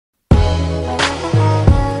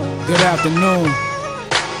Good afternoon.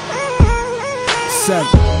 7.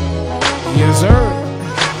 Yes, sir.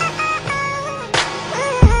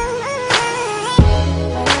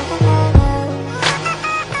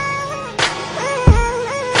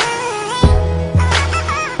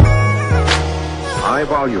 High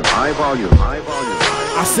volume, high volume, high volume.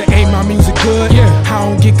 I said, hey, my music good? Yeah. I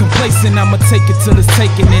don't get complacent, I'ma take it till it's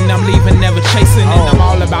taken. And I'm leaving, never chasing. And I'm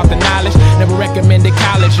all about the knowledge, never recommended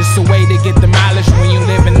college. It's a way to get the mileage when you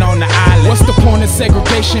living on the island. What's the point of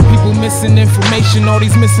segregation? People missing information, all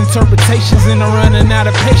these misinterpretations, and I'm running out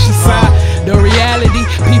of patience. The reality,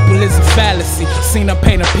 people is a fallacy. Seen them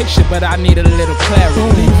paint a picture, but I need a little clarity.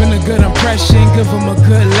 Leaving a good impression, give them a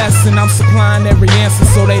good lesson. I'm supplying every answer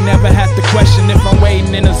so they never have to question if I'm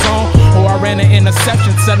waiting in a zone or I ran an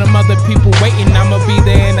interception. Tell them other people waiting, I'ma be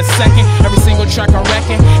there in a second. Every single track I'm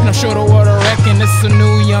wrecking, and I'm sure the world I reckon it's a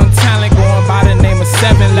new young talent going by the name of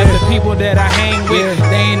 7. Let the people that I hang with,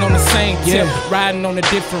 they ain't on the same tip, riding on a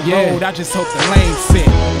different road. I just hope the lane fit.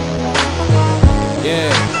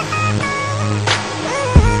 Yeah,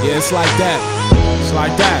 it's like that. It's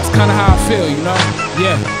like that. It's kinda how I feel, you know?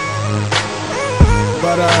 Yeah.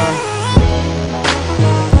 But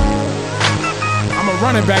I'm a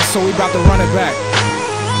running back, so we about to run it back.